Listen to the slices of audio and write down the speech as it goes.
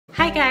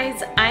Hi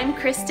guys, I'm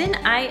Kristen.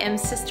 I am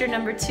sister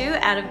number 2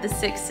 out of the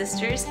 6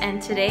 sisters, and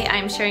today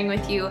I'm sharing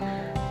with you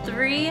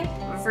 3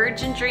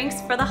 virgin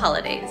drinks for the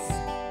holidays.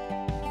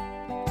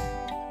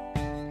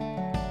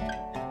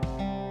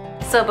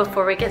 So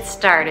before we get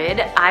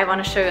started, I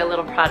want to show you a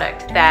little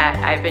product that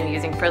I've been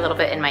using for a little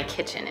bit in my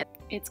kitchen.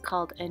 It's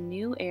called a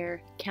NewAir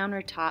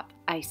countertop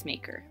ice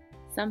maker.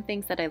 Some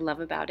things that I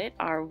love about it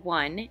are,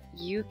 1,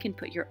 you can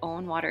put your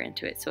own water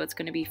into it, so it's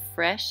going to be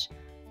fresh,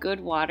 good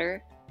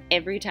water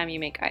every time you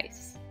make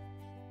ice.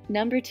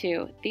 Number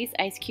 2, these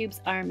ice cubes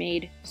are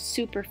made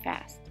super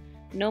fast.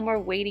 No more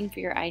waiting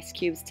for your ice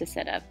cubes to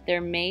set up. They're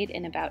made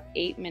in about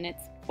 8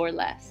 minutes or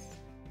less.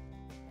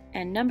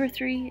 And number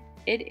 3,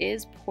 it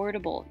is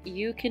portable.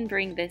 You can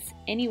bring this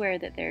anywhere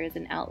that there is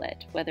an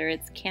outlet, whether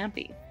it's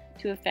camping,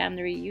 to a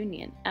family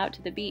reunion, out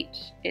to the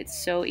beach. It's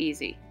so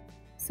easy.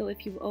 So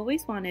if you've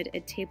always wanted a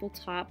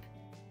tabletop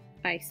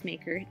ice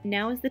maker,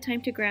 now is the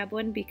time to grab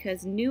one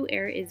because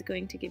NewAir is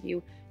going to give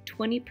you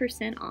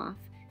 20% off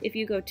if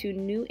you go to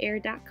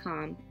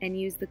NewAir.com and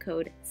use the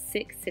code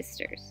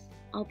 6sisters.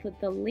 I'll put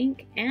the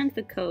link and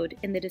the code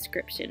in the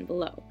description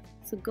below.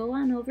 So go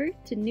on over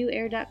to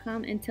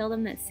NewAir.com and tell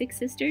them that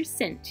 6sisters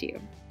sent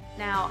you.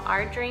 Now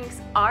our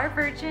drinks are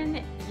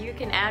virgin. You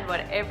can add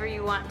whatever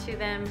you want to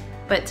them,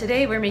 but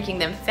today we're making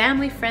them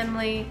family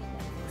friendly,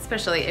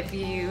 especially if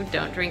you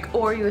don't drink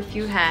or if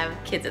you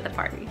have kids at the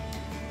party.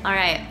 All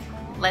right,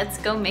 let's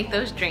go make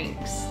those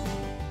drinks.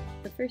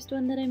 The first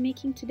one that I'm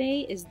making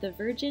today is the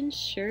Virgin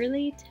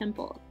Shirley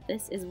Temple.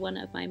 This is one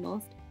of my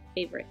most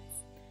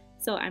favorites.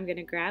 So I'm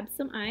gonna grab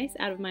some ice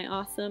out of my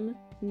awesome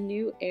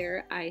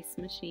NewAir ice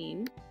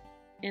machine.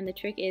 And the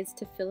trick is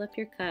to fill up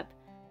your cup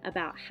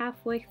about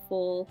halfway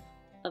full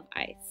of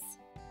ice.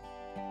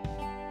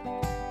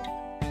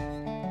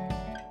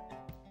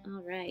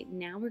 All right,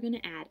 now we're gonna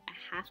add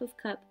a half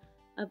cup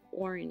of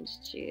orange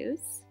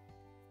juice,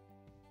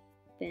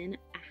 then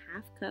a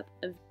half cup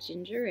of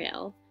ginger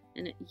ale,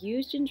 and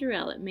use ginger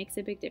ale, it makes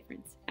a big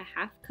difference. A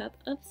half cup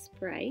of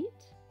Sprite,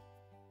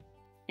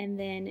 and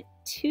then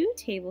 2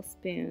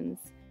 tablespoons,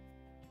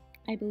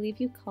 I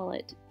believe you call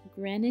it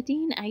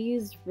grenadine. I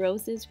used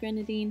Rose's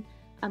grenadine.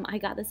 I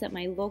got this at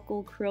my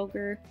local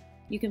Kroger.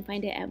 You can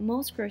find it at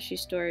most grocery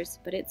stores,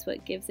 but it's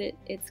what gives it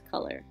its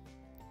color.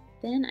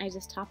 Then I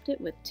just topped it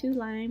with 2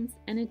 limes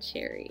and a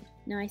cherry.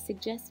 Now I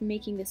suggest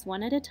making this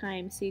one at a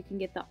time so you can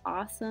get the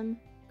awesome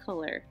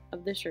color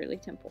of the Shirley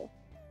Temple.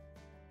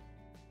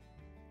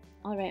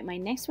 Alright, my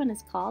next one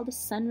is called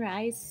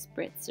Sunrise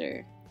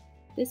Spritzer.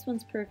 This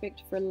one's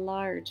perfect for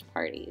large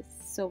parties.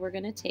 So we're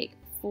going to take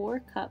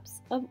 4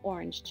 cups of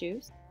orange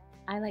juice.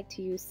 I like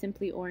to use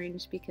Simply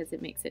Orange because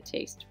it makes it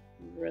taste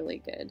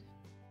really good.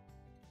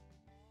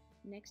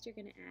 Next you're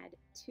going to add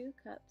 2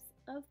 cups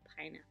of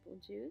pineapple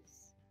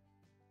juice.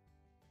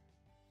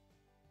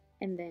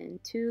 And then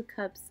 2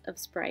 cups of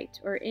Sprite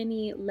or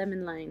any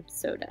lemon lime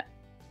soda.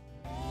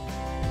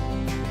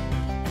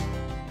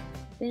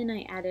 Then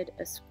I added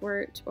a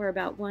squirt or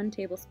about 1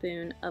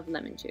 tablespoon of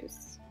lemon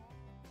juice.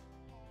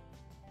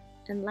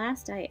 And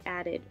last I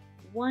added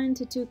 1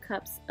 to 2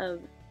 cups of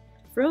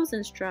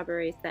frozen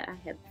strawberries that I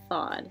had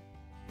thawed.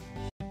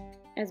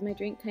 As my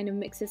drink kind of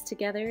mixes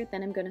together,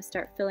 then I'm going to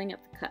start filling up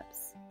the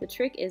cups. The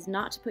trick is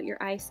not to put your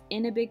ice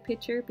in a big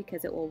pitcher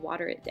because it will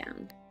water it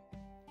down.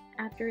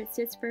 After it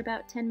sits for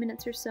about 10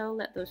 minutes or so,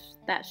 let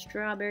that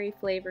strawberry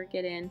flavor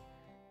get in.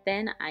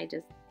 Then I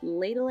just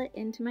ladle it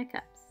into my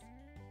cups.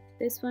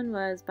 This one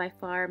was by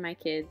far my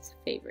kids'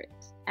 favorite.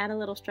 Add a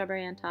little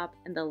strawberry on top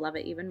and they'll love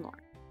it even more.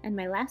 And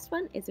my last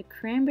one is a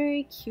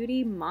cranberry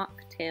cutie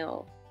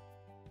mocktail.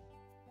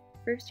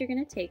 First you're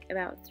going to take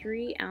about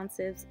 3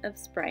 ounces of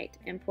Sprite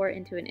and pour it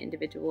into an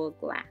individual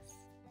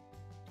glass.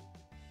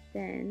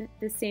 Then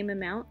the same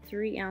amount,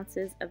 3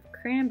 ounces of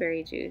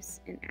cranberry juice,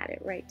 and add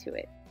it right to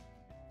it.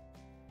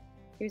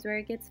 Here's where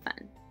it gets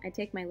fun. I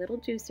take my little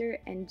juicer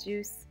and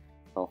juice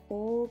a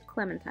whole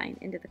clementine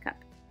into the cup.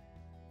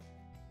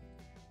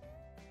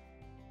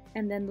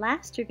 And then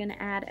last you're going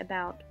to add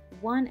about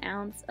 1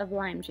 ounce of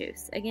lime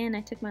juice. Again, I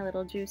took my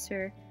little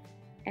juicer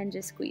and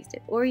just squeezed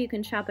it. Or you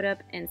can chop it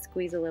up and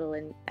squeeze a little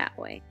in that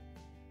way.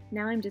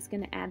 Now I'm just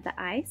going to add the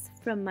ice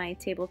from my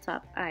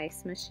tabletop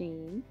ice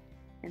machine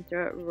and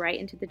throw it right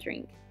into the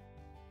drink.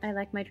 I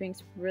like my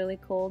drinks really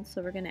cold,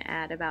 so we're going to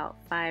add about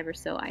 5 or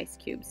so ice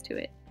cubes to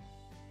it.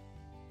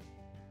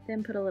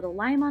 Then put a little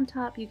lime on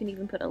top. You can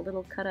even put a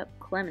little cut up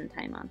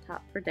clementine on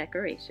top for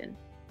decoration.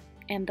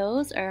 And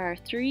those are our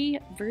 3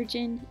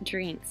 virgin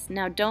drinks.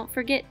 Now don't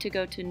forget to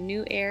go to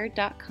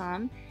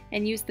NewAir.com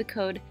and use the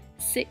code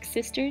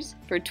 6sisters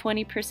for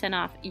 20%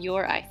 off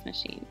your ice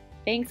machine.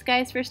 Thanks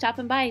guys for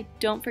stopping by.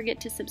 Don't forget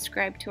to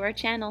subscribe to our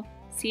channel.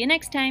 See you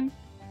next time.